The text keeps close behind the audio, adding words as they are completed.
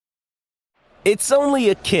It's only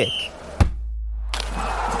a kick,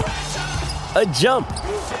 a jump,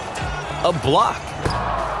 a block.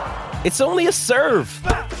 It's only a serve.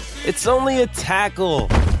 It's only a tackle,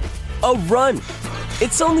 a run.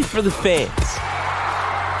 It's only for the fans.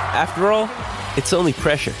 After all, it's only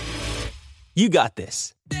pressure. You got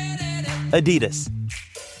this. Adidas.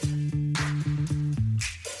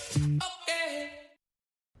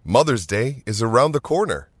 Mother's Day is around the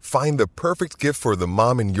corner. Find the perfect gift for the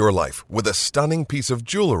mom in your life with a stunning piece of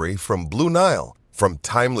jewelry from Blue Nile. From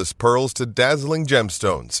timeless pearls to dazzling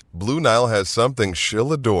gemstones, Blue Nile has something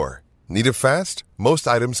she'll adore. Need it fast? Most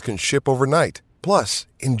items can ship overnight. Plus,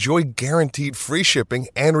 enjoy guaranteed free shipping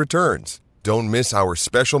and returns. Don't miss our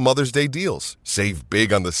special Mother's Day deals. Save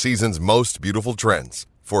big on the season's most beautiful trends.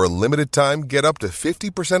 For a limited time, get up to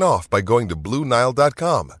 50% off by going to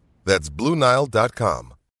BlueNile.com. That's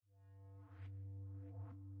BlueNile.com.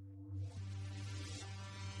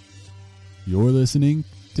 You're listening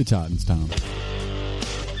to Titans Time.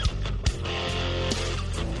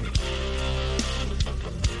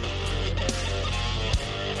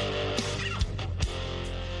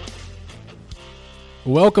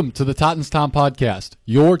 Welcome to the Titans Time Podcast,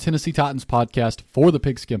 your Tennessee Titans podcast for the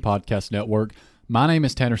Pigskin Podcast Network. My name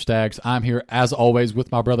is Tanner Staggs. I'm here, as always,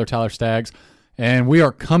 with my brother Tyler Staggs, and we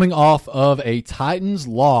are coming off of a Titans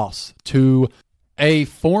loss to a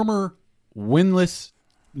former winless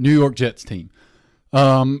New York Jets team.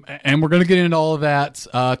 And we're going to get into all of that.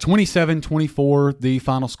 27-24, the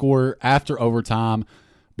final score after overtime.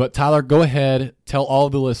 But Tyler, go ahead, tell all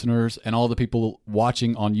the listeners and all the people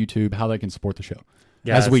watching on YouTube how they can support the show.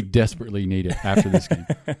 Guys, as we desperately need it after this game.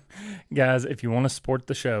 Guys, if you want to support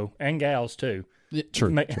the show, and gals too,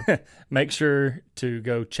 true. Make sure to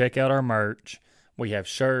go check out our merch. We have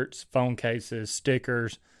shirts, phone cases,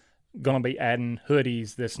 stickers. Going to be adding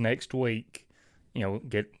hoodies this next week. You know,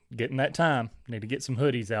 getting that time. Need to get some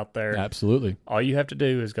hoodies out there. Absolutely. All you have to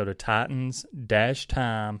do is go to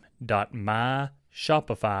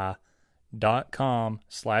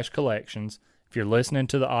titans-time.myshopify.com/collections. If you're listening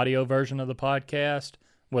to the audio version of the podcast,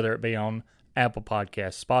 whether it be on Apple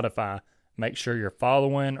Podcasts, Spotify, make sure you're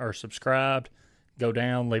following or subscribed. Go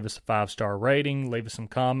down, leave us a 5-star rating, leave us some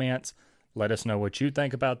comments. Let us know what you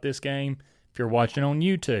think about this game. If you're watching on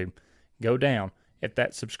YouTube, go down. If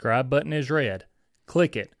that subscribe button is red,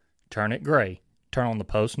 click it, turn it gray, turn on the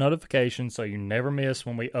post notifications so you never miss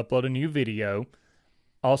when we upload a new video.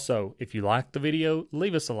 Also, if you like the video,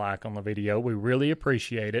 leave us a like on the video. We really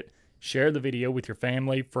appreciate it. Share the video with your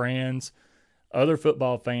family, friends, other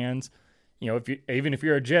football fans. You know, even if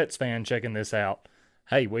you're a Jets fan checking this out,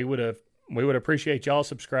 hey, we would appreciate y'all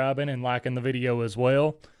subscribing and liking the video as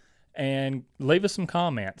well. And leave us some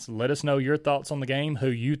comments. Let us know your thoughts on the game, who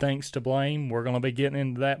you think's to blame. We're going to be getting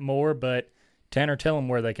into that more, but Tanner, tell them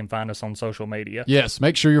where they can find us on social media. Yes,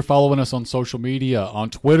 make sure you're following us on social media. On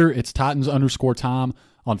Twitter, it's Titans_time.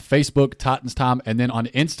 On Facebook, Titans Time. And then on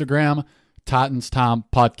Instagram, Titans Time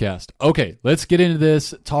Podcast. Okay, let's get into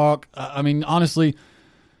this talk. Honestly,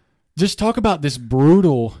 just talk about this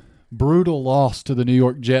brutal loss to the New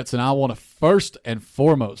York Jets. And I want to first and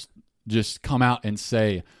foremost just come out and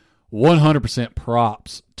say 100%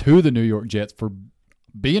 props to the New York Jets for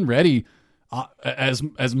being ready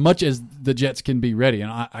as much as the Jets can be ready.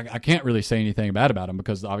 And I can't really say anything bad about them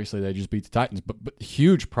because obviously they just beat the Titans. But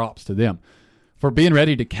huge props to them for being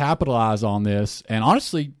ready to capitalize on this. And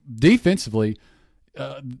honestly, defensively,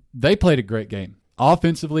 they played a great game.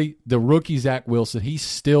 Offensively, the rookie Zach Wilson, he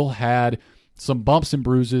still had some bumps and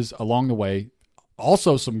bruises along the way.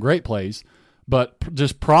 Also some great plays, but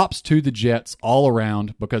just props to the Jets all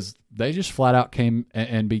around because they just flat out came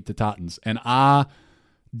and beat the Titans. And I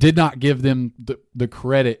did not give them the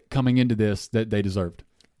credit coming into this that they deserved.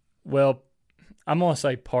 Well, I'm going to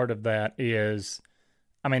say part of that is,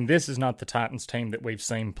 this is not the Titans team that we've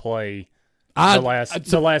seen play the last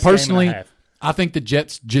personally, game and a half. I think the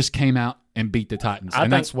Jets just came out and beat the Titans. I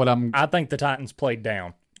think the Titans played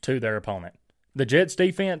down to their opponent. The Jets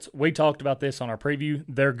defense, we talked about this on our preview,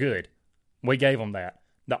 they're good. We gave them that.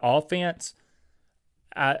 The offense,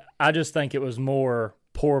 I just think it was more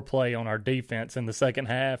poor play on our defense in the second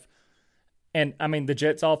half. And, the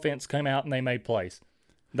Jets offense came out and they made plays.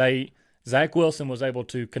 Zach Wilson was able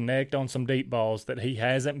to connect on some deep balls that he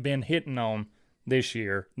hasn't been hitting on this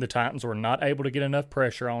year. The Titans were not able to get enough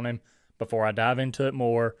pressure on him. Before I dive into it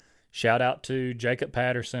more, shout out to Jacob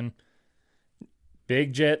Patterson.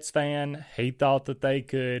 Big Jets fan. He thought that they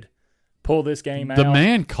could pull this game out. The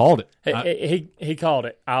man called it. He called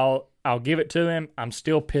it. I'll give it to him. I'm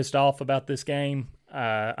still pissed off about this game.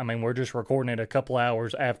 We're just recording it a couple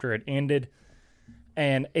hours after it ended.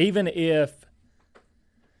 And even if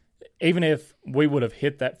even if we would have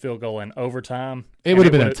hit that field goal in overtime, it would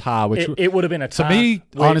have been a tie. Which it would have been a tie. To me,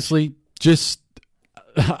 honestly,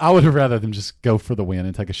 I would have rather them just go for the win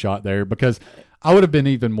and take a shot there, because I would have been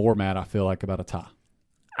even more mad, I feel like, about a tie.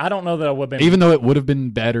 I don't know that I would have been. Even though it would have been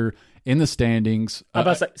better in the standings. I'm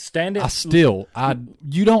about to say, standings.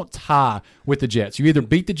 You don't tie with the Jets. You either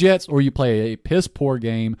beat the Jets or you play a piss poor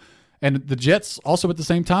game. And the Jets also at the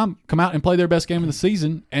same time come out and play their best game of the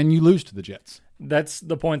season, and you lose to the Jets. That's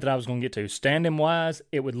the point that I was going to get to. Standing-wise,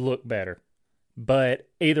 it would look better. But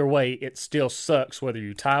either way, it still sucks whether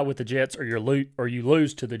you tie with the Jets or you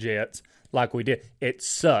lose to the Jets like we did. It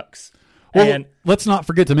sucks. Well, and let's not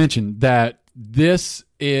forget to mention that this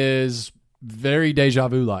is very deja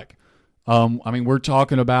vu-like. We're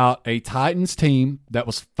talking about a Titans team that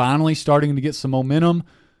was finally starting to get some momentum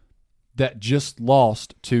that just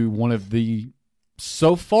lost to one of the,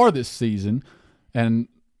 so far this season, and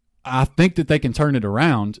I think that they can turn it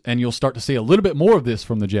around, and you'll start to see a little bit more of this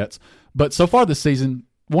from the Jets. But so far this season,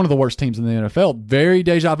 one of the worst teams in the NFL, very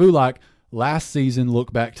deja vu-like. Last season,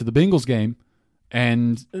 look back to the Bengals game,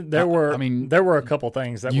 and there were a couple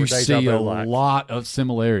things that were deja vu-like. You see a lot of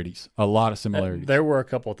similarities. There were a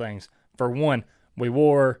couple things. For one, we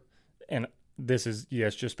wore, and this is,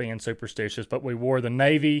 just being superstitious, but we wore the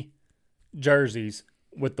Navy jerseys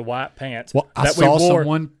with the white pants. Well, I saw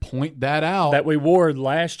someone point that out. That we wore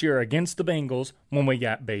last year against the Bengals when we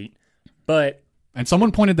got beat. And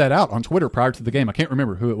someone pointed that out on Twitter prior to the game. I can't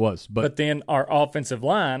remember who it was. But then our offensive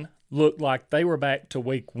line looked like they were back to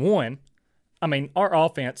week one. I mean, our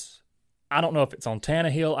offense, I don't know if it's on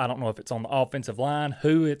Tannehill. I don't know if it's on the offensive line,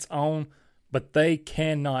 who it's on, but they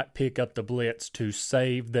cannot pick up the blitz to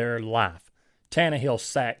save their life. Tannehill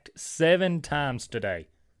sacked 7 times today.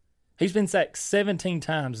 He's been sacked 17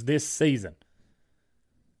 times this season.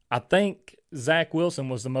 I think Zach Wilson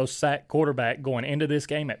was the most sacked quarterback going into this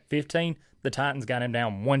game at 15. The Titans got him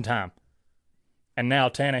down 1 time. And now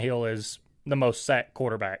Tannehill is the most sacked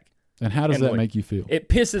quarterback. And how does that make you feel? It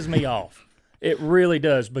pisses me off. It really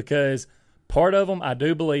does, because part of them I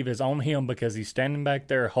do believe is on him, because he's standing back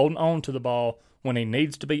there holding on to the ball when he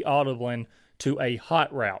needs to be audibling to a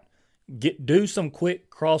hot route. Do some quick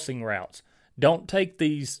crossing routes. Don't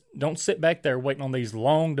sit back there waiting on these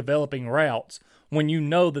long developing routes when you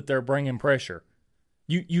know that they're bringing pressure.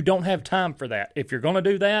 You don't have time for that. If you're going to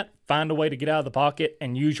do that, find a way to get out of the pocket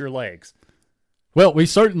and use your legs. Well, we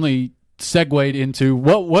certainly segued into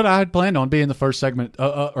what I had planned on being the first segment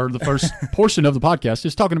or the first portion of the podcast,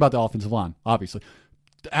 just talking about the offensive line, obviously.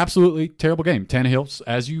 Absolutely terrible game. Tannehill,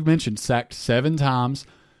 as you mentioned, sacked 7 times,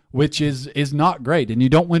 which is not great. And you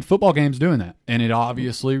don't win football games doing that. And it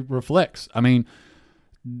obviously reflects. I mean,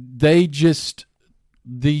 the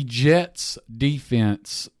Jets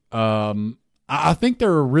defense, I think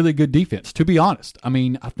they're a really good defense, to be honest. I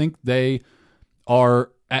mean, I think they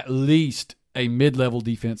are at least a mid-level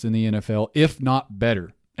defense in the NFL, if not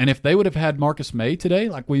better. And if they would have had Marcus May today,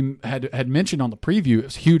 like we had mentioned on the preview, it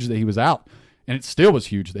was huge that he was out. And it still was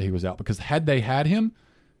huge that he was out, because had they had him,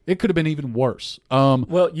 it could have been even worse.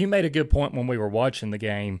 Well, you made a good point when we were watching the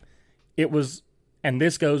game. It was, and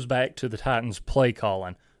this goes back to the Titans' play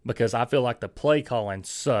calling, because I feel like the play calling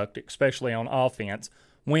sucked, especially on offense,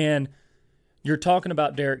 when you're talking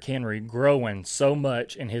about Derrick Henry growing so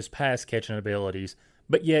much in his pass-catching abilities,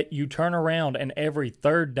 but yet you turn around and every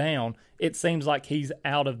third down, it seems like he's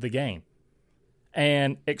out of the game.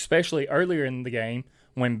 And especially earlier in the game,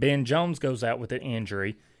 when Ben Jones goes out with an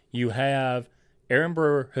injury, you have Aaron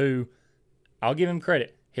Brewer, who, I'll give him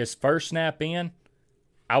credit, his first snap in,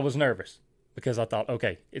 I was nervous because I thought,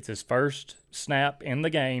 okay, it's his first snap in the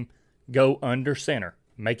game, go under center,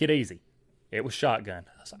 make it easy. It was shotgun.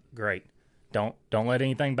 I was like, great. Don't let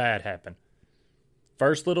anything bad happen.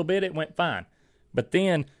 First little bit, it went fine. But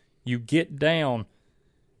then you get down,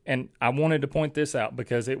 and I wanted to point this out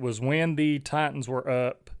because it was when the Titans were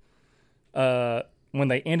up, when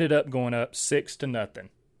they ended up going up 6-0.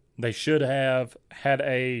 They should have had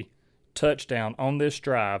a touchdown on this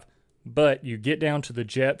drive, but you get down to the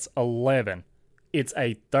Jets' 11. It's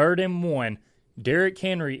a 3rd and 1. Derrick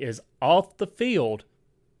Henry is off the field,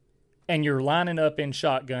 and you're lining up in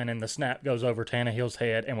shotgun, and the snap goes over Tannehill's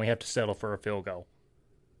head, and we have to settle for a field goal.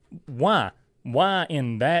 Why? Why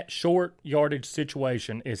in that short yardage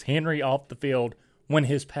situation is Henry off the field when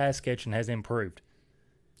his pass catching has improved?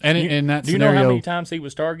 And in that do scenario, you know how many times he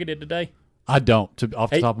was targeted today? I don't,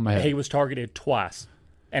 off the top of my head. He was targeted twice,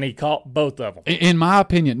 and he caught both of them. In my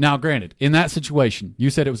opinion, now granted, in that situation,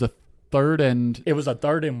 you said it was a 3rd and... It was a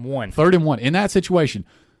 3rd and 1. 3rd and 1. In that situation,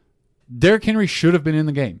 Derrick Henry should have been in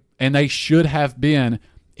the game, and they should have been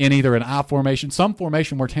in either an I formation, some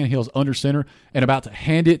formation where Tannehill's under center and about to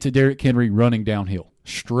hand it to Derrick Henry running downhill,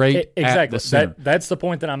 straight at the center. That's the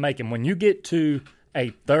point that I'm making. When you get to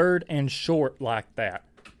a 3rd and short like that,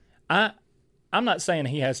 I'm not saying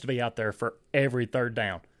he has to be out there for every 3rd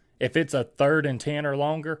down. If it's a 3rd and 10 or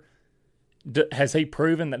longer, has he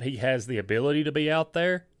proven that he has the ability to be out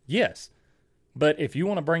there? Yes. But if you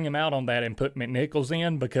want to bring him out on that and put McNichols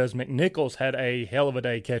in, because McNichols had a hell of a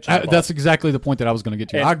day catching the ball. That's exactly the point that I was going to get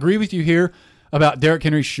to. I agree with you here about Derrick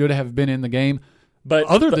Henry should have been in the game. But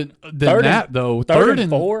other than that, though, 3rd and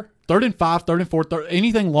 4, 3rd and 5, 3rd and 4,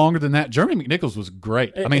 anything longer than that, Jeremy McNichols was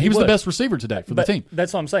great. I mean, he was the best receiver today for the team.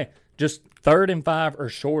 That's what I'm saying. Just 3rd and 5 or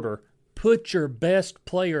shorter, put your best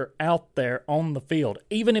player out there on the field,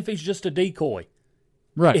 even if he's just a decoy.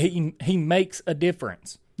 Right. He makes a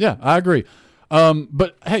difference. Yeah, I agree.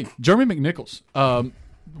 But, hey, Jeremy McNichols,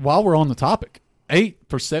 while we're on the topic, 8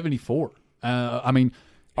 for 74. I mean,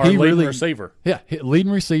 our leading receiver. Yeah,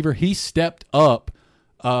 leading receiver. He stepped up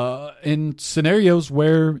in scenarios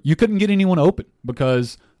where you couldn't get anyone open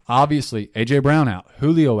because, obviously, A.J. Brown out,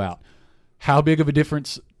 Julio out. How big of a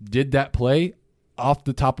difference did that play? Off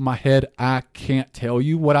the top of my head, I can't tell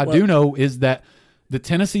you. What I do know is that the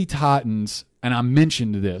Tennessee Titans, and I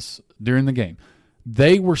mentioned this during the game,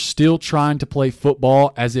 they were still trying to play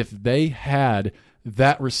football as if they had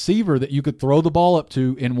that receiver that you could throw the ball up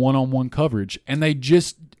to in one-on-one coverage. And they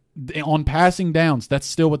just, on passing downs, that's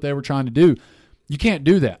still what they were trying to do. You can't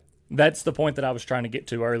do that. That's the point that I was trying to get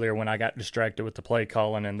to earlier when I got distracted with the play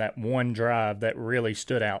calling, and that one drive that really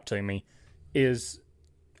stood out to me is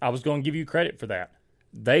I was going to give you credit for that.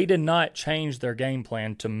 They did not change their game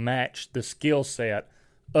plan to match the skill set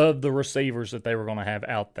of the receivers that they were going to have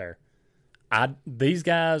out there. These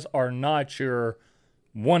guys are not your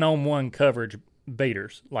one-on-one coverage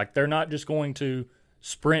beaters. Like, they're not just going to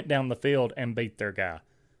sprint down the field and beat their guy.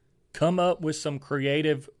 Come up with some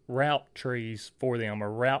creative route trees for them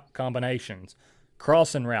or route combinations,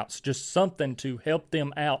 crossing routes, just something to help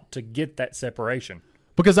them out to get that separation.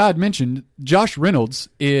 Because I had mentioned Josh Reynolds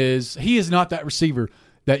is not that receiver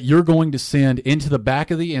that you're going to send into the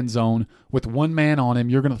back of the end zone with one man on him.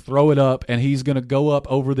 You're going to throw it up, and he's going to go up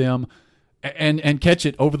over them and catch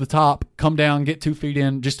it over the top, come down, get 2 feet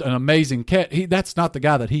in, just an amazing catch. That's not the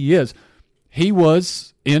guy that he is. He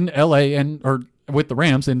was in L.A. or with the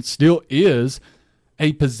Rams and still is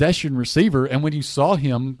a possession receiver. And when you saw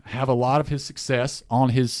him have a lot of his success on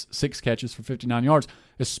his 6 catches for 59 yards,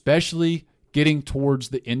 especially getting towards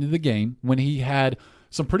the end of the game when he had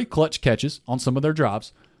some pretty clutch catches on some of their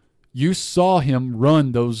drives, you saw him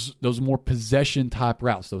run those more possession-type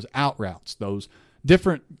routes, those out routes, those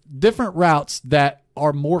different routes that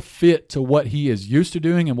are more fit to what he is used to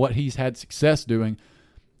doing and what he's had success doing.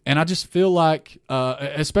 And I just feel like,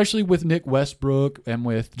 especially with Nick Westbrook and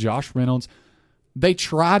with Josh Reynolds, they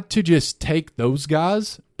tried to just take those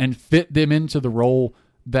guys and fit them into the role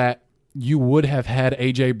that you would have had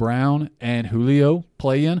A.J. Brown and Julio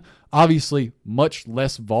play in. Obviously, much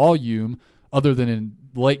less volume once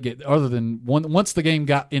the game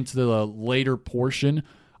got into the later portion.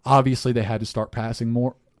 Obviously, they had to start passing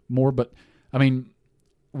more. But, I mean,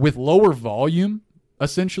 with lower volume,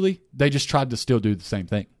 essentially, they just tried to still do the same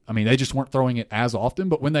thing. I mean, they just weren't throwing it as often,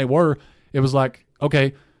 but when they were, it was like,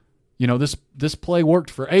 okay, this play worked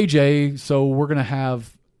for AJ, so we're going to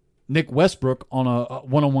have Nick Westbrook on a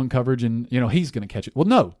one-on-one coverage, and, he's going to catch it. Well,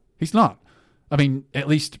 no, he's not. I mean, at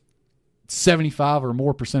least 75 or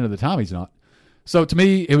more % of the time he's not. So to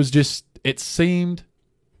me, it seemed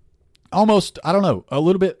almost, I don't know, a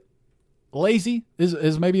little bit lazy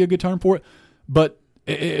is maybe a good term for it, but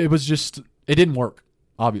it was just, it didn't work,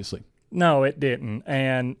 obviously. No, it didn't.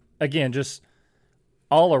 And again, just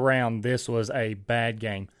all around, this was a bad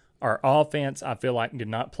game. Our offense, I feel like, did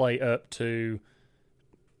not play up to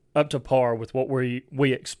par with what we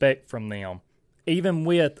expect from them. Even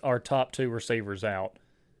with our top 2 receivers out,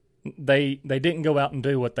 they didn't go out and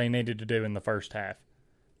do what they needed to do in the first half.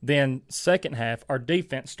 Then second half, our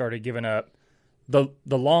defense started giving up the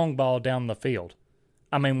long ball down the field.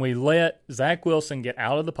 I mean, we let Zach Wilson get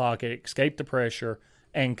out of the pocket, escape the pressure,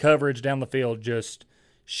 and coverage down the field just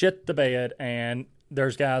shit the bed, and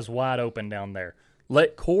there's guys wide open down there.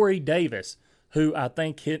 Let Corey Davis, who I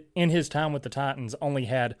think in his time with the Titans only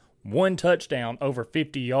had 1 touchdown over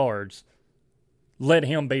 50 yards, let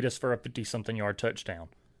him beat us for a 50-something yard touchdown.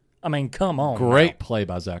 I mean, come on. Great play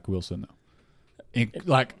by Zach Wilson, though.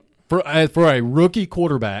 Like, for a rookie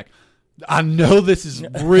quarterback, I know this is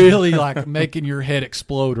really like making your head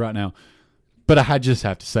explode right now, but I just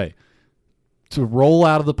have to say, to roll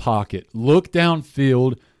out of the pocket, look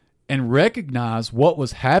downfield, and recognize what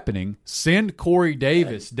was happening, send Corey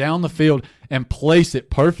Davis down the field, and place it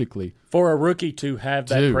perfectly. For a rookie to have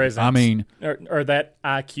that presence, I mean, or that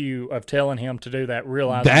IQ of telling him to do that,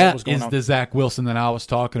 realizing what was going that on. is the Zach Wilson that I was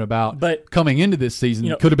talking about. But coming into this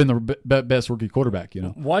season, could have been the best rookie quarterback.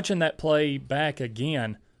 Watching that play back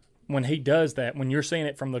again, when he does that, when you're seeing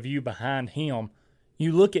it from the view behind him,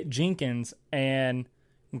 you look at Jenkins, and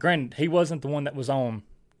granted, he wasn't the one that was on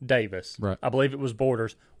Davis. Right. I believe it was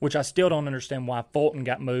Borders, which I still don't understand why Fulton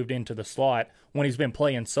got moved into the slot when he's been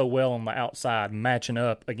playing so well on the outside, matching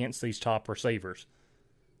up against these top receivers,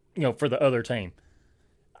 for the other team.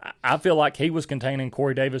 I feel like he was containing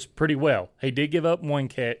Corey Davis pretty well. He did give up one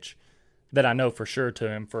catch that I know for sure to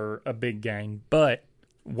him for a big gain, but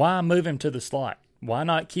why move him to the slot? Why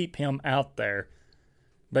not keep him out there?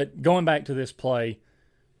 But going back to this play,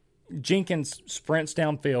 Jenkins sprints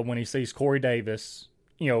downfield when he sees Corey Davis,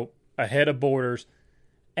 ahead of Borders,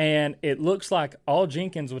 and it looks like all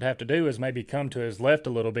Jenkins would have to do is maybe come to his left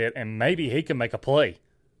a little bit, and maybe he can make a play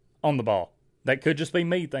on the ball. That could just be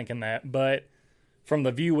me thinking that, but from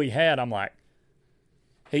the view we had, I'm like,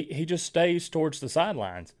 he just stays towards the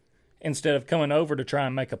sidelines instead of coming over to try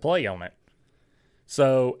and make a play on it.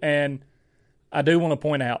 So, and I do want to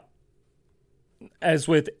point out, as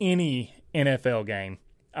with any NFL game,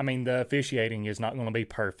 I mean, the officiating is not going to be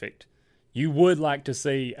perfect. You would like to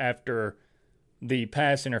see, after the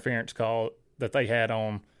pass interference call that they had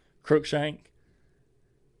on Crookshank,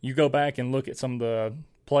 you go back and look at some of the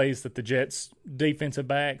plays that the Jets defensive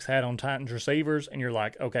backs had on Titans receivers, and you're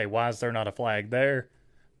like, okay, why is there not a flag there?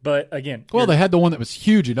 But again, well, they had the one that was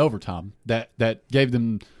huge in overtime that gave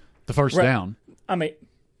them the first down. I mean,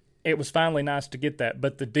 it was finally nice to get that,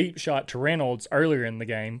 but the deep shot to Reynolds earlier in the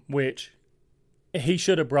game, which he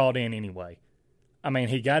should have brought in anyway. I mean,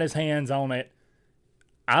 he got his hands on it.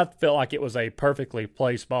 I felt like it was a perfectly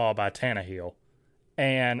placed ball by Tannehill,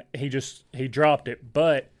 and he dropped it.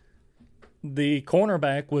 But the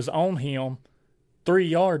cornerback was on him 3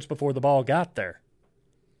 yards before the ball got there.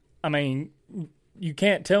 I mean, you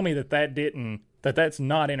can't tell me that's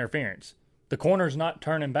not interference. The corner's not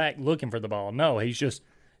turning back looking for the ball. No, he's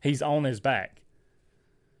on his back.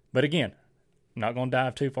 But again, I'm not going to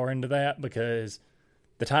dive too far into that because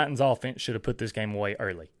the Titans offense should have put this game away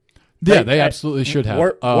early. Yeah, they absolutely should have.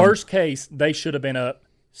 Worst case, they should have been up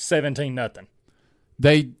 17-0.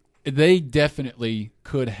 They definitely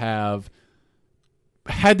could have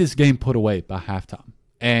had this game put away by halftime.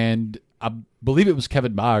 And I believe it was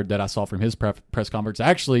Kevin Byard that I saw from his press conference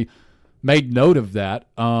actually made note of that.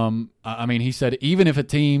 I mean, he said even if a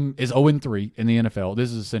team is 0-3 in the NFL,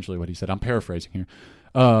 this is essentially what he said. I'm paraphrasing here.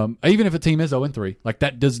 Even if a team is 0-3, like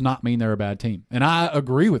that does not mean they're a bad team. And I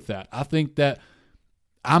agree with that. I think that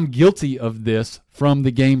I'm guilty of this from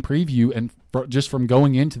the game preview and just from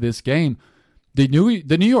going into this game. The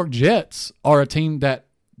New York Jets are a team that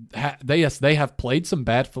they have played some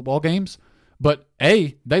bad football games, but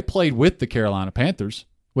they played with the Carolina Panthers,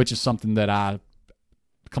 which is something that I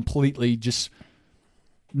completely just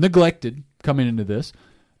neglected coming into this.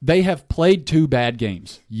 They have played 2 bad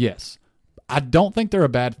games, yes. I don't think they're a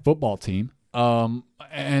bad football team.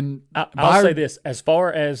 And I'll say this, as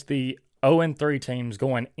far as the 0-3 teams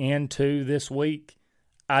going into this week,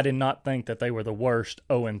 I did not think that they were the worst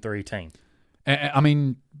 0-3 team. I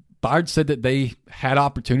mean, Byard said that they had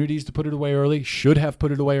opportunities to put it away early, should have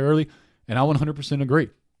put it away early, and I 100% agree.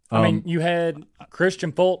 I mean, you had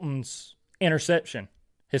Christian Fulton's interception,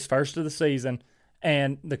 his first of the season,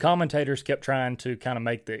 and the commentators kept trying to kind of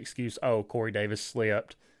make the excuse, Corey Davis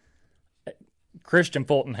slipped. Christian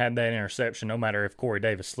Fulton had that interception no matter if Corey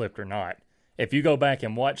Davis slipped or not. If you go back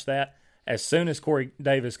and watch that, as soon as Corey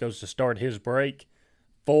Davis goes to start his break,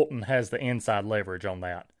 Fulton has the inside leverage on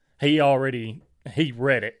that. He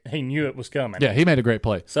read it. He knew it was coming. Yeah, he made a great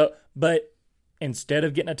play. So, but instead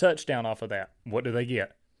of getting a touchdown off of that, what do they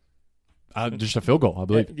get? Just a field goal, I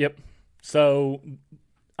believe. Yep. So,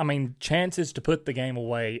 I mean, chances to put the game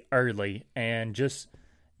away early and just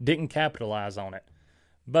didn't capitalize on it.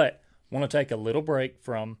 But want to take a little break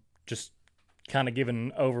from just kind of giving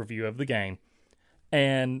an overview of the game.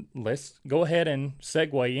 And let's go ahead and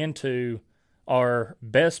segue into our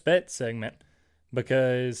best bet segment,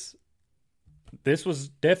 because this was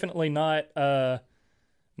definitely not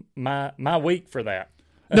my week for that.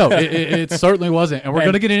 No, it certainly wasn't. And we're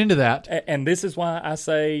going to get into that. And this is why I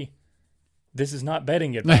say this is not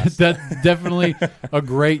betting advice. That's definitely a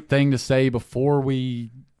great thing to say before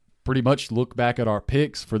we pretty much look back at our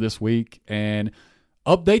picks for this week and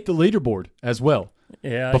update the leaderboard as well.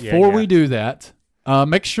 Yeah. Before we do that,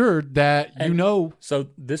 make sure that So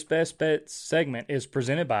this best bet segment is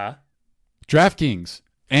presented by DraftKings.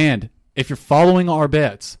 And if you're following our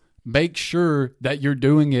bets, make sure that you're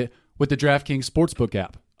doing it with the DraftKings Sportsbook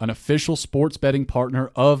app, an official sports betting partner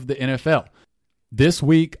of the NFL. This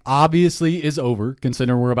week obviously is over,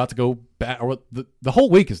 considering we're about to go back, or the whole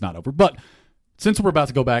week is not over, but since we're about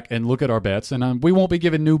to go back and look at our bets, and we won't be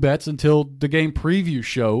giving new bets until the game preview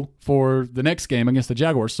show for the next game against the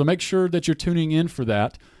Jaguars. So make sure that you're tuning in for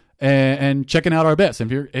that and checking out our bets. If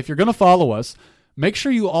you're going to follow us, make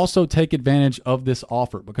sure you also take advantage of this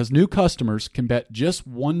offer, because new customers can bet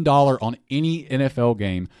just $1 on any NFL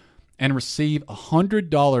game and receive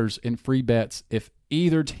 $100 in free bets if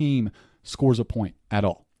either team scores a point at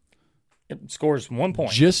all. It scores 1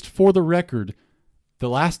 point. Just for the record, the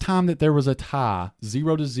last time that there was a tie,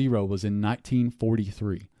 0-0, was in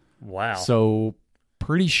 1943. Wow. So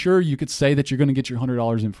pretty sure you could say that you're going to get your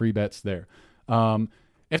 $100 in free bets there.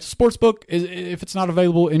 If the sportsbook, if it's not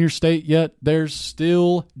available in your state yet, there's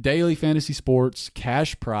still daily fantasy sports,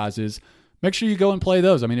 cash prizes. Make sure you go and play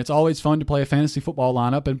those. I mean, it's always fun to play a fantasy football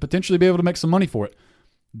lineup and potentially be able to make some money for it.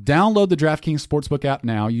 Download the DraftKings Sportsbook app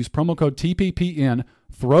now. Use promo code TPPN.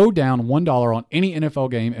 Throw down $1 on any NFL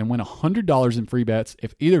game and win $100 in free bets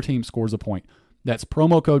if either team scores a point. That's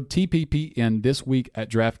promo code TPPN this week at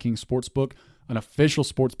DraftKings Sportsbook, an official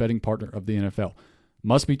sports betting partner of the NFL.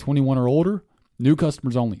 Must be 21 or older. New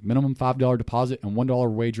customers only. Minimum $5 deposit and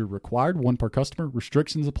 $1 wager required. One per customer.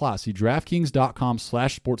 Restrictions apply. See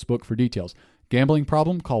DraftKings.com/sportsbook for details. Gambling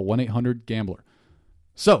problem? Call 1-800-GAMBLER.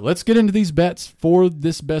 So let's get into these bets for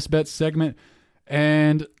this Best Bets segment.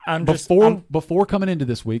 And before coming into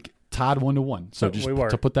this week, tied 1-1. So just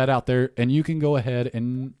to put that out there, and you can go ahead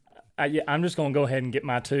and... I'm just going to go ahead and get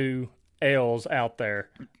my 2 L's out there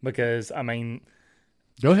because, I mean...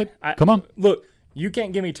 Go ahead. Come on. Look, you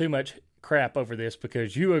can't give me too much crap over this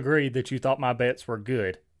because you agreed that you thought my bets were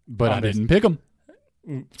good. But I didn't pick them.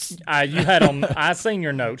 You had them. I seen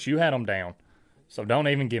your notes. You had them down. So don't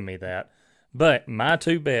even give me that. But my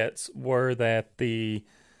 2 bets were that the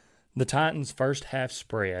Titans' first half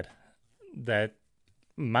spread, that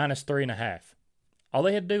 -3.5. All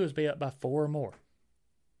they had to do was be up by 4 or more.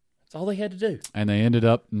 That's all they had to do. And they ended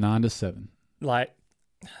up 9-7.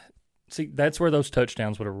 See, that's where those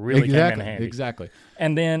touchdowns would have really come in handy. Exactly.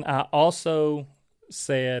 And then I also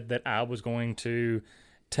said that I was going to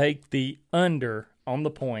take the under on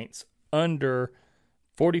the points, under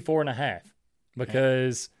 44.5,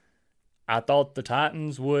 because I thought the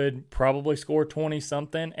Titans would probably score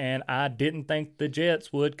 20-something, and I didn't think the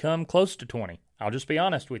Jets would come close to 20. I'll just be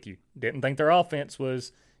honest with you. Didn't think their offense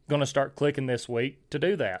was going to start clicking this week to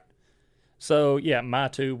do that. So, yeah, my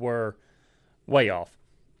 2 were way off.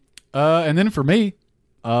 And then for me,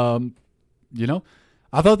 I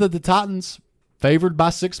thought that the Titans, favored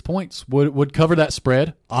by 6 points, would cover that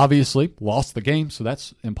spread. Obviously, lost the game, so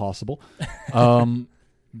that's impossible.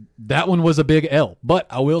 That one was a big L. But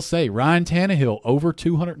I will say, Ryan Tannehill, over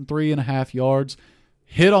 203.5 yards,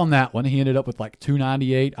 hit on that one. He ended up with like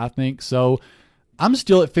 298, I think. So I'm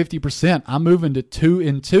still at 50%. I'm moving to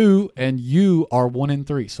 2-2, and you are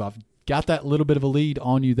 1-3. So I've got that little bit of a lead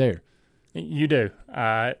on you there. You do.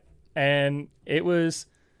 And it was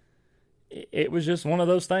just one of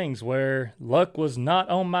those things where luck was not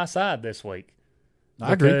on my side this week.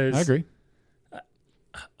 I agree.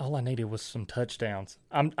 All I needed was some touchdowns.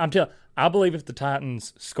 I believe if the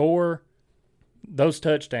Titans score those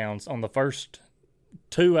touchdowns on the first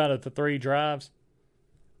 2 out of the 3 drives,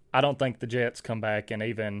 I don't think the Jets come back and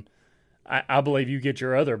even. I believe you get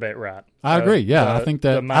your other bet right. I agree. Yeah, I think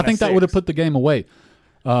that would have put the game away.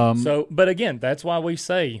 But again, that's why we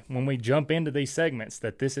say when we jump into these segments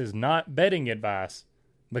that this is not betting advice,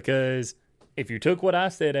 because if you took what I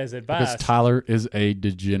said as advice, because Tyler is a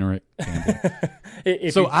degenerate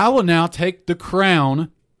gambler. So I will now take the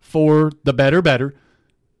crown for the better,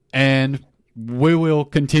 and we will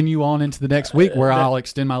continue on into the next week where I'll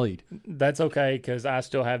extend my lead. That's okay, because I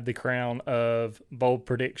still have the crown of bold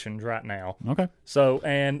predictions right now. Okay. So,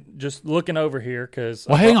 and just looking over here, because...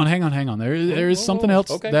 Well, hang on. There is something else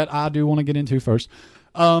that I do want to get into first.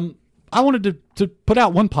 I wanted to put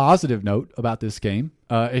out one positive note about this game.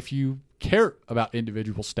 If you care about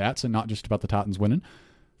individual stats and not just about the Titans winning,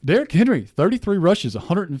 Derrick Henry, 33 rushes,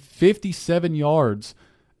 157 yards,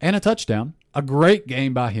 and a touchdown. A great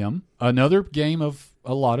game by him. Another game of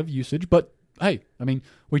a lot of usage, but hey, I mean,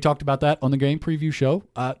 we talked about that on the game preview show.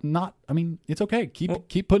 It's okay.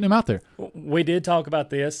 Keep putting him out there. We did talk about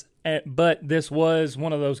this, but this was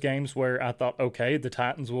one of those games where I thought, okay, the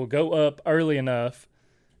Titans will go up early enough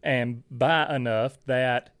and by enough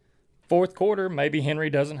that fourth quarter, maybe Henry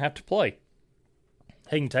doesn't have to play.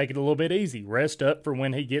 He can take it a little bit easy, rest up for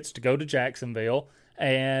when he gets to go to Jacksonville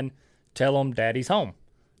and tell him daddy's home.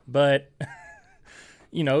 But,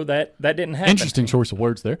 that didn't happen. Interesting choice of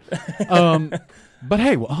words there. But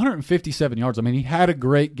hey, 157 yards. I mean, he had a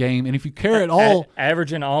great game. And if you care at all,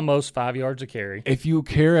 averaging almost 5 yards a carry. If you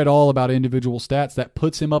care at all about individual stats, that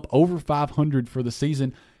puts him up over 500 for the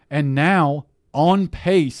season, and now on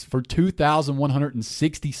pace for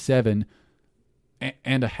 2,167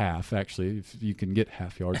 and a half. Actually, if you can get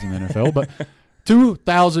half yards in the NFL, but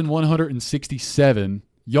 2,167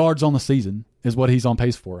 yards on the season is what he's on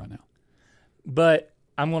pace for right now. But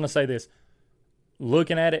I'm going to say this.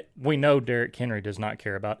 Looking at it, we know Derrick Henry does not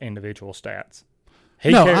care about individual stats.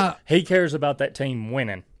 He cares about that team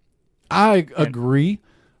winning. I agree,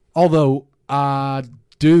 although I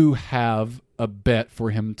do have a bet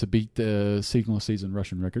for him to beat the single season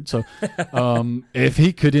rushing record. So if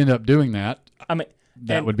he could end up doing that,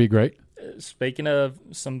 that would be great. Speaking of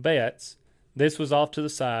some bets, this was off to the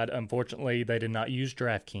side. Unfortunately, they did not use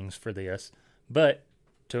DraftKings for this, but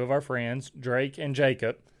two of our friends, Drake and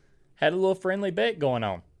Jacob, had a little friendly bet going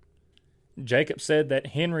on. Jacob said that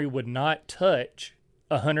Henry would not touch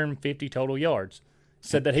 150 total yards.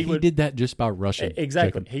 Said that he did that just by rushing.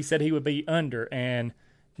 Exactly. Jacob. He said he would be under, and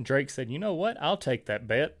Drake said, "You know what? I'll take that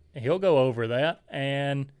bet. He'll go over that."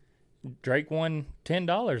 And Drake won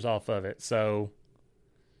 $10 off of it. So,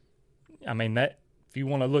 I mean, that if you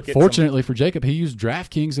want to look at, fortunately for Jacob, he used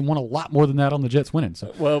DraftKings and won a lot more than that on the Jets winning.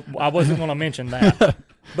 So, well, I wasn't going to mention that.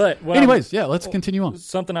 But anyways, let's continue on.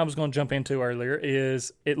 Something I was going to jump into earlier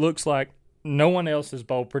is it looks like no one else's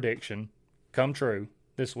bold prediction come true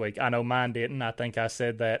this week. I know mine didn't. I think I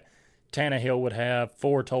said that Tannehill would have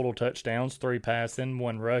 4 total touchdowns, 3 passing,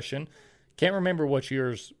 1 rushing. Can't remember what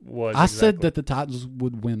yours was. I said that the Titans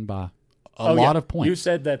would win by a lot of points. You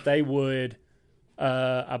said that they would,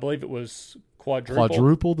 I believe it was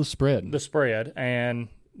quadruple the spread. The spread, and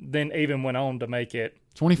then even went on to make it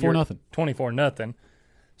 24-0. 24-0.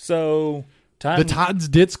 So the Titans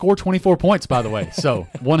did score 24 points, by the way. So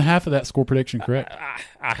one half of that score prediction correct.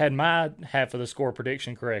 I had my half of the score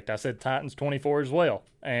prediction correct. I said Titans 24 as well,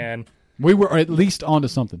 and we were at least onto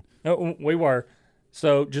something. No, we were.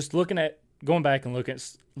 So just going back and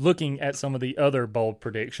looking at some of the other bold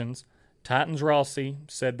predictions. Titans Rossi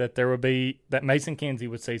said that that Mason Kinsey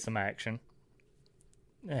would see some action.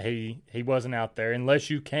 He wasn't out there unless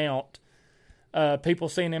you count people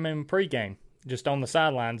seeing him in pregame. Just on the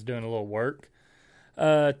sidelines doing a little work.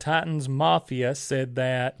 Titans Mafia said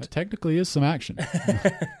that technically is some action.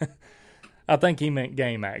 I think he meant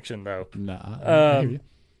game action, though. Nah.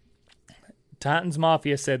 Titans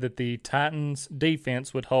Mafia said that the Titans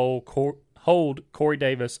defense would hold Corey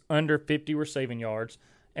Davis under 50 receiving yards,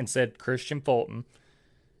 and said Christian Fulton.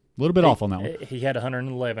 A little bit off on that one. He had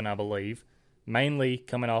 111, I believe, mainly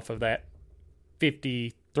coming off of that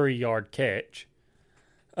 53-yard catch.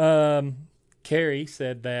 Carey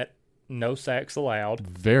said that no sacks allowed.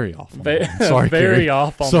 Very off. Sorry, very Carey.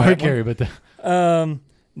 off on Sorry, that Carey, one. but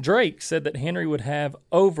Drake said that Henry would have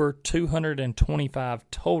over 225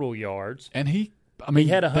 total yards, and he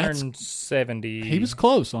had 170. He was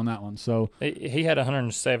close on that one. So he had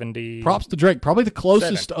 170. Props to Drake. Probably the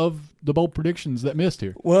closest of the bold predictions that missed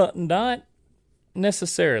here. Well, not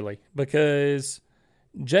necessarily, because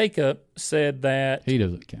Jacob said that he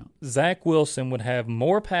doesn't count. Zach Wilson would have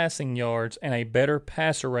more passing yards and a better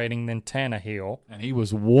passer rating than Tannehill, and he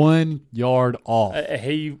was 1 yard off.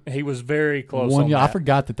 He was very close. 1 yard. That. I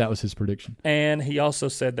forgot that was his prediction. And he also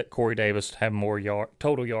said that Corey Davis would have more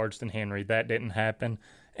total yards than Henry. That didn't happen.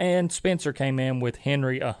 And Spencer came in with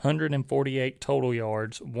Henry 148 total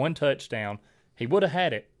yards, 1 touchdown. He would have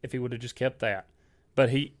had it if he would have just kept that.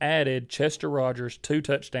 But he added Chester Rogers 2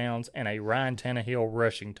 touchdowns and a Ryan Tannehill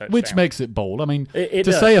rushing touchdown. Which makes it bold. I mean, it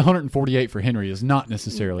to does. say 148 for Henry is not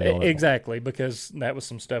necessarily all that exactly, because that was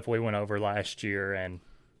some stuff we went over last year and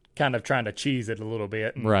kind of trying to cheese it a little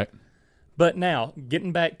bit. Right. But now,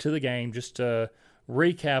 getting back to the game, just to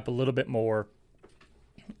recap a little bit more.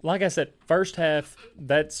 Like I said, first half,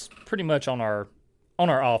 that's pretty much on our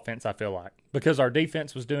offense, I feel like. Because our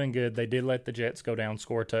defense was doing good. They did let the Jets go down,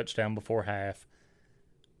 score a touchdown before half.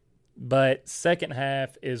 But second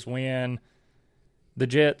half is when the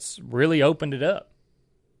Jets really opened it up.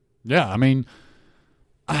 Yeah, I mean,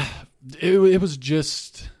 it was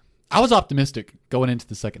just – I was optimistic going into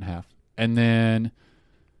the second half. And then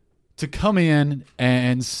to come in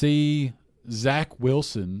and see Zach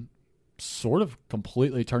Wilson sort of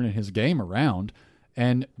completely turning his game around.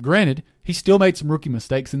 And granted, he still made some rookie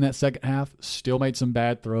mistakes in that second half, still made some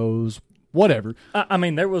bad throws, whatever. I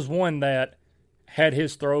mean, there was one that – had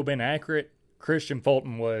his throw been accurate, Christian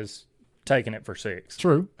Fulton was taking it for 6.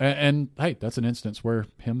 True. And hey, that's an instance where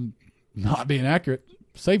him not being accurate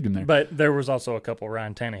saved him there. But there was also a couple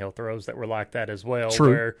Ryan Tannehill throws that were like that as well. True.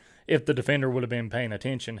 Where if the defender would have been paying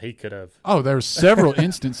attention, he could have. Oh, there's several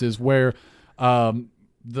instances where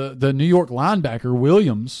the New York linebacker,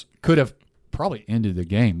 Williams, could have probably ended the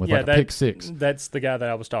game with like a pick six. That's the guy that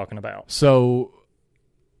I was talking about. So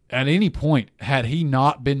at any point, had he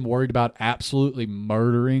not been worried about absolutely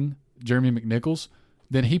murdering Jeremy McNichols,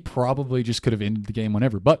 then he probably just could have ended the game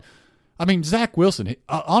whenever. But, I mean, Zach Wilson,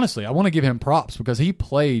 honestly, I want to give him props because he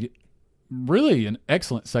played really an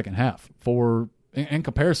excellent second half in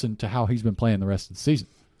comparison to how he's been playing the rest of the season.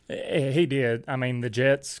 He did. I mean, the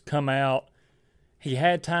Jets come out. He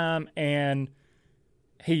had time, and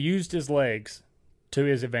he used his legs to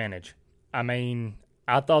his advantage. I mean,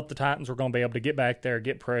 I thought the Titans were going to be able to get back there,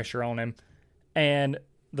 get pressure on him. And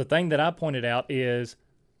the thing that I pointed out is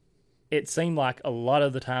it seemed like a lot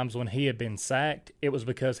of the times when he had been sacked, it was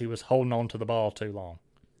because he was holding on to the ball too long.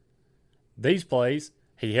 These plays,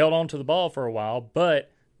 he held on to the ball for a while,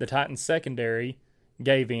 but the Titans secondary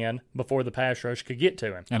gave in before the pass rush could get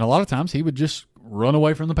to him. And a lot of times he would just run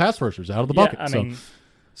away from the pass rushers out of the bucket.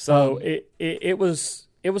 It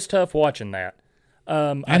was tough watching that.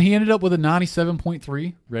 And he ended up with a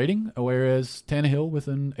 97.3 rating, whereas Tannehill with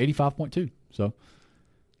an 85.2. So,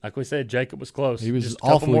 like we said, Jacob was close. He was just a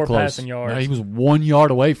couple awfully more close. passing yards. No, he was 1 yard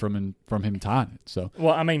away from him tying it. So,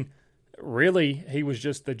 well, I mean, really, he was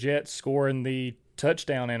just the Jets scoring the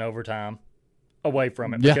touchdown in overtime away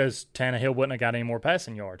from it because Tannehill wouldn't have got any more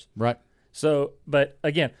passing yards. Right. So, but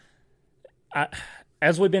again,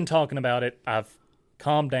 as we've been talking about it, I've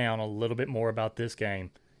calmed down a little bit more about this game.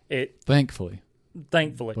 Thankfully,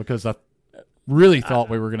 because I really thought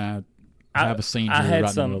we were going to have a scene right in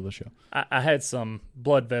the middle of the show. I had some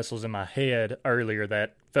blood vessels in my head earlier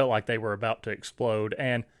that felt like they were about to explode,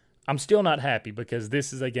 and I'm still not happy because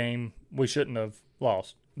this is a game we shouldn't have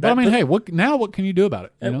lost. But I mean, what can you do about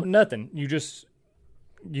it? You know? Nothing.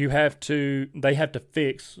 They have to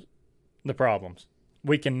fix the problems.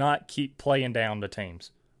 We cannot keep playing down the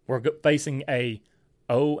teams. We're facing a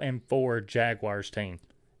 0-4 Jaguars team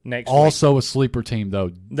next week. Also a sleeper team,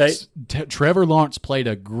 though. Trevor Lawrence played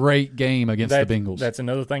a great game against the Bengals. That's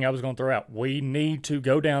another thing I was going to throw out. We need to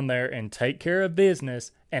go down there and take care of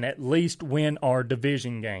business and at least win our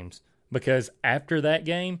division games because after that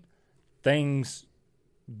game, things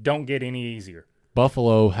don't get any easier.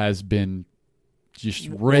 Buffalo has been just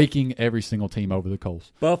raking every single team over the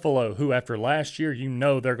coals. Buffalo, who after last year,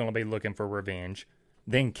 they're going to be looking for revenge.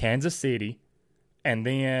 Then Kansas City, and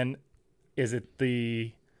then is it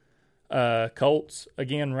the Colts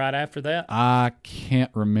again right after that? I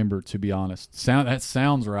can't remember, to be honest. That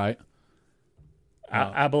sounds right.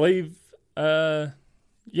 I believe I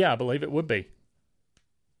believe it would be.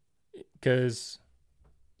 Because,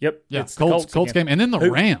 it's the Colts game. And then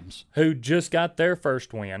the Rams. Who just got their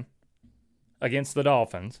first win against the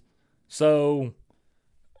Dolphins. So,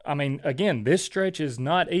 I mean, again, this stretch is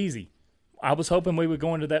not easy. I was hoping we would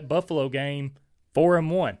go into that Buffalo game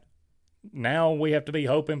 4-1. Now we have to be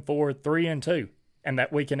hoping for 3-2, and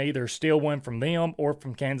that we can either steal one from them or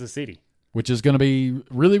from Kansas City. Which is going to be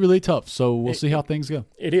really, really tough. So we'll see how things go.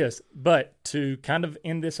 It is. But to kind of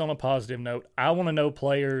end this on a positive note, I want to know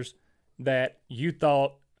players that you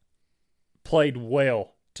thought played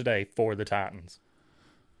well today for the Titans.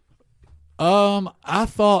 I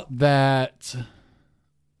thought that,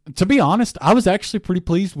 to be honest, I was actually pretty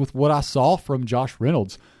pleased with what I saw from Josh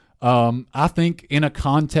Reynolds. I think in a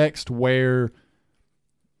context where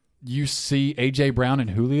you see A.J. Brown and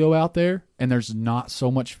Julio out there and there's not so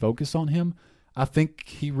much focus on him, I think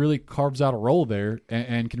he really carves out a role there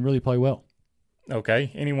and can really play well.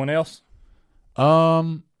 Okay. Anyone else?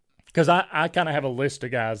 Because I kind of have a list of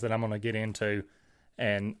guys that I'm going to get into,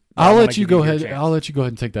 and I'll let you go ahead. I'll let you go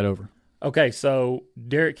ahead and take that over. Okay, so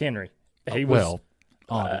Derrick Henry.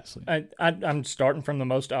 Obviously. I'm starting from the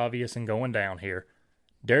most obvious and going down here.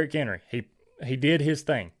 Derrick Henry, he did his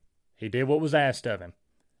thing. He did what was asked of him.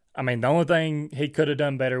 I mean, the only thing he could have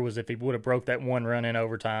done better was if he would have broke that one run in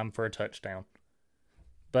overtime for a touchdown.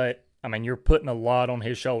 But, I mean, you're putting a lot on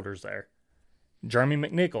his shoulders there. Jeremy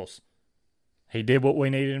McNichols, he did what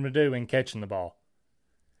we needed him to do in catching the ball.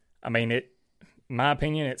 I mean, in my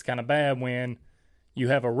opinion, it's kind of bad when you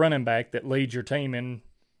have a running back that leads your team in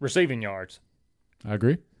receiving yards. I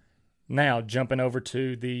agree. Now, jumping over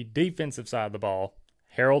to the defensive side of the ball,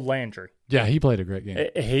 Harold Landry. Yeah, he played a great game.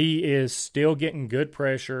 He is still getting good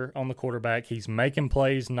pressure on the quarterback. He's making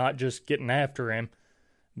plays, not just getting after him,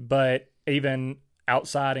 but even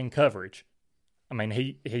outside in coverage. I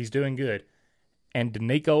mean, he's doing good. And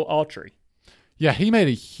Danico Autry. Yeah, he made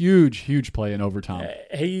a huge, huge play in overtime.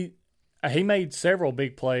 he made several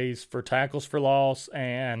big plays for tackles for loss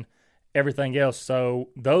and everything else. So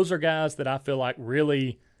those are guys that I feel like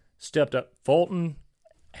really stepped up. Fulton,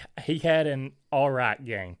 he had an all right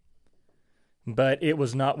game, but it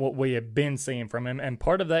was not what we have been seeing from him. And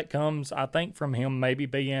part of that comes, I think, from him maybe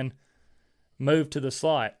being moved to the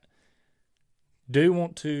slot. Do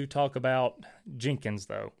want to talk about Jenkins,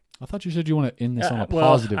 though. I thought you said you want to end this on a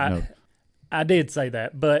positive note. I did say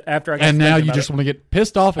that, but after I got and now you just want to get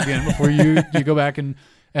pissed off again before you go back and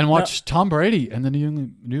watch Tom Brady and the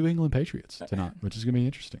New England Patriots tonight, which is going to be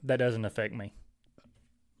interesting. That doesn't affect me.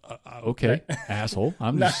 Okay, asshole.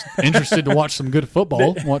 I'm just interested to watch some good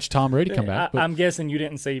football, watch Tom Brady come back. I'm guessing you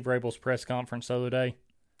didn't see Vrabel's press conference the other day.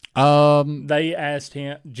 They asked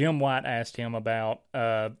him, Jim White asked him about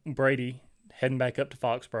Brady heading back up to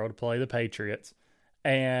Foxborough to play the Patriots,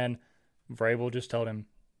 and Vrabel just told him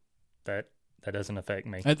that doesn't affect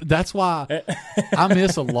me. That's why I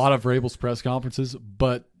miss a lot of Vrabel's press conferences,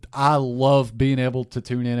 but I love being able to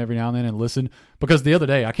tune in every now and then and listen, because the other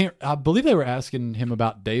day I believe they were asking him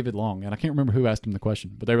about David Long, and I can't remember who asked him the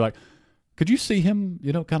question, but they were like, could you see him,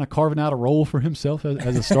 kind of carving out a role for himself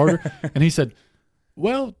as a starter? And he said,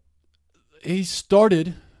 well, he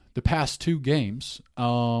started the past 2 games.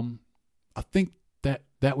 I think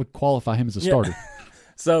that would qualify him as a starter.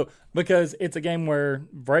 So, because it's a game where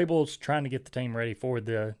Vrabel's trying to get the team ready for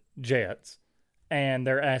the Jets, and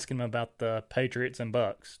they're asking him about the Patriots and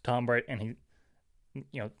Bucks, Tom Brady, and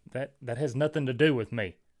he, that has nothing to do with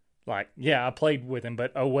me. Like, yeah, I played with him,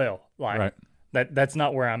 but oh well. Like, right. That's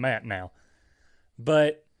not where I'm at now.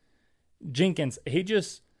 But Jenkins,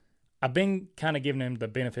 I've been kind of giving him the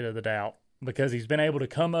benefit of the doubt because he's been able to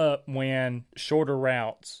come up when shorter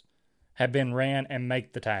routes have been ran and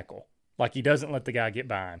make the tackle. Like, he doesn't let the guy get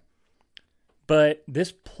by him. But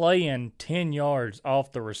this playing 10 yards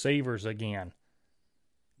off the receivers again.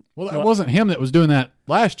 Well, it wasn't him that was doing that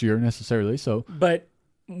last year necessarily. So, but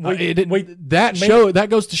that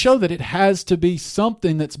goes to show that it has to be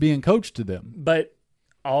something that's being coached to them. But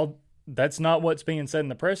that's not what's being said in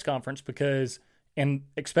the press conference, because,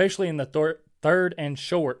 especially in the third and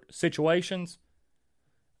short situations,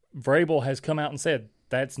 Vrabel has come out and said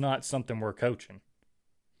that's not something we're coaching.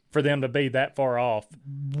 For them to be that far off.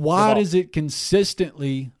 Why does it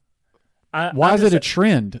consistently why is it a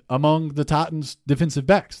trend among the Titans defensive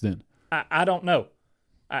backs then? I don't know.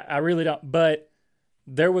 I really don't. But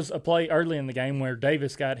there was a play early in the game where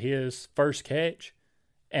Davis got his first catch,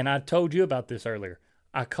 and I told you about this earlier.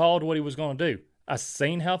 I called what he was going to do. I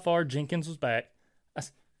seen how far Jenkins was back.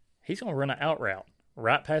 He's going to run an out route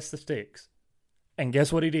right past the sticks. And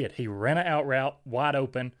guess what he did? He ran an out route wide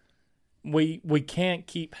open. We can't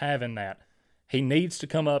keep having that. He needs to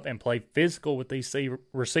come up and play physical with these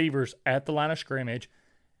receivers at the line of scrimmage.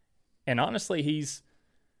 And honestly, he's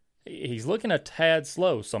looking a tad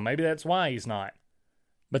slow, so maybe that's why he's not.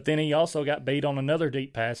 But then he also got beat on another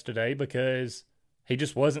deep pass today because he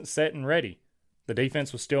just wasn't set and ready. The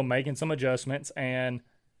defense was still making some adjustments, and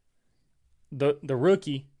the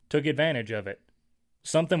rookie took advantage of it.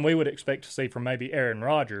 Something we would expect to see from maybe Aaron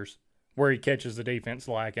Rodgers, where he catches the defense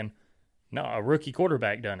lacking. No, a rookie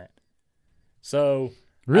quarterback done it. So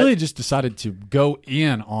really just decided to go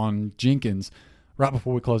in on Jenkins right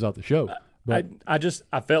before we close out the show. But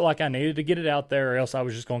I felt like I needed to get it out there, or else I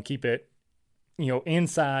was just going to keep it,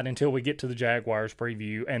 inside until we get to the Jaguars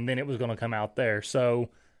preview, and then it was going to come out there. So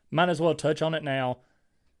might as well touch on it now.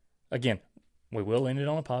 Again, we will end it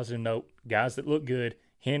on a positive note. Guys that look good: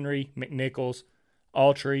 Henry, McNichols,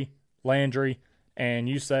 Autry, Landry, and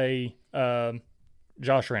you say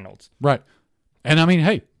Josh Reynolds. Right. And I mean,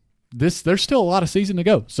 hey, there's still a lot of season to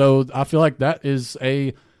go. So I feel like that is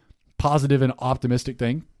a positive and optimistic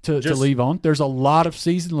thing to leave on. There's a lot of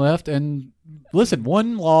season left. And listen,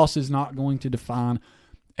 one loss is not going to define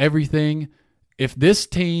everything. If this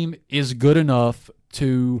team is good enough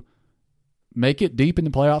to make it deep in the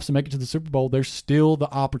playoffs and make it to the Super Bowl, there's still the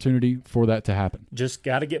opportunity for that to happen. Just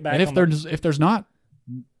got to get back. And if there's not,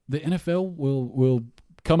 the NFL will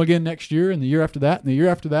come again next year and the year after that and the year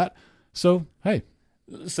after that. So, hey.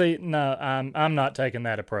 See, no, I'm not taking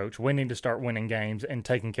that approach. We need to start winning games and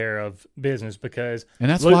taking care of business because...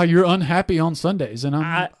 And that's why you're unhappy on Sundays. And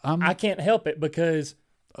I can't help it because...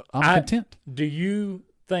 I'm content. Do you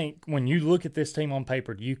think, when you look at this team on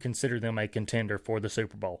paper, do you consider them a contender for the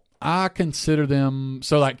Super Bowl? I consider them,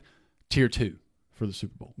 tier 2 for the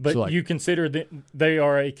Super Bowl. But you consider that they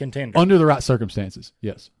are a contender? Under the right circumstances,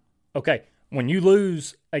 yes. Okay. When you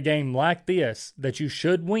lose a game like this that you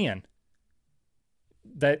should win,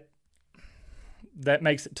 that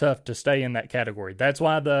makes it tough to stay in that category. That's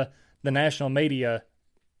why the national media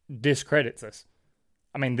discredits us.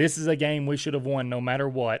 I mean, this is a game we should have won no matter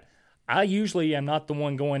what. I usually am not the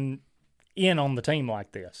one going in on the team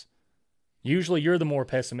like this. Usually you're the more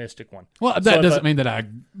pessimistic one. Well, that doesn't mean that I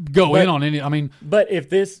go in on any. I mean, but if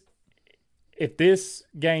this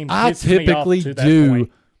game I pisses me off typically to that do.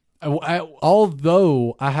 point,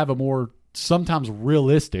 Although I have a more sometimes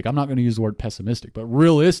realistic, I'm not going to use the word pessimistic, but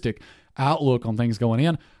realistic outlook on things going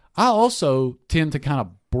in, I also tend to kind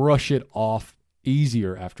of brush it off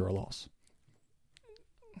easier after a loss.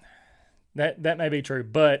 That may be true,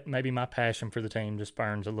 but maybe my passion for the team just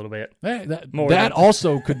burns a little bit. That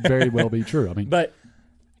also could very well be true. I mean, but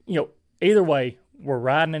either way, we're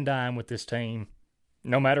riding and dying with this team,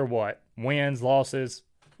 no matter what. Wins, losses.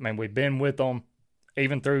 I mean, we've been with them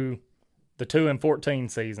even through the 2-14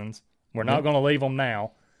 seasons. We're not going to leave them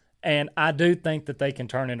now, and I do think that they can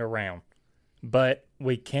turn it around, but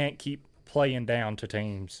we can't keep playing down to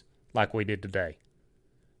teams like we did today.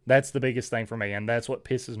 That's the biggest thing for me, and that's what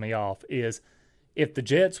pisses me off is if the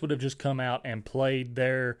Jets would have just come out and played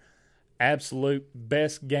their absolute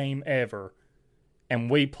best game ever and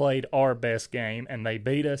we played our best game and they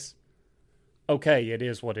beat us, okay, it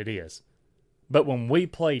is what it is. But when we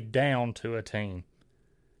played down to a team,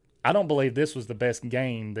 I don't believe this was the best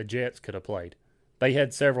game the Jets could have played. They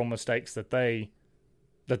had several mistakes that they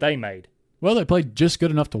made. Well, they played just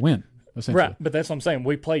good enough to win, essentially. Right, but that's what I'm saying.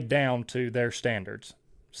 We played down to their standards.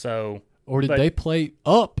 So, or did they play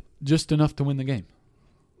up just enough to win the game?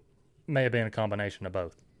 May have been a combination of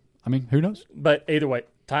both. I mean, who knows? But either way,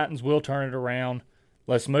 Titans will turn it around.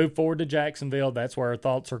 Let's move forward to Jacksonville. That's where our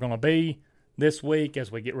thoughts are going to be this week as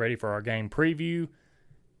we get ready for our game preview.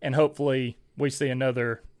 And hopefully we see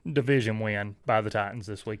another division win by the Titans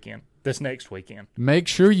this next weekend. Make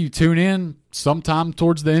sure you tune in sometime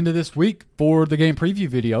towards the end of this week for the game preview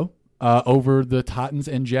video. Over the Titans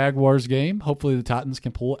and Jaguars game. Hopefully the Titans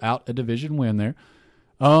can pull out a division win there.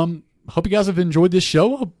 Hope you guys have enjoyed this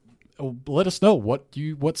show. Let us know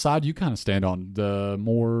what side you kind of stand on. The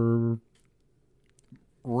more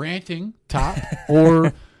ranting type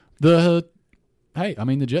or the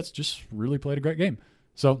Jets just really played a great game.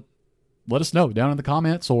 So let us know down in the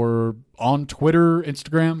comments or on Twitter,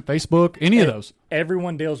 Instagram, Facebook, any of those.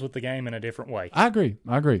 Everyone deals with the game in a different way. I agree.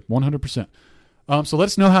 100%. So let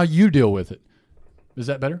us know how you deal with it. Is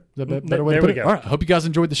that better? Is that a better way to put it? All right. I hope you guys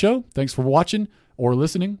enjoyed the show. Thanks for watching or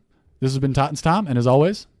listening. This has been Titans Time, and as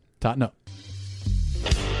always, Tighten up.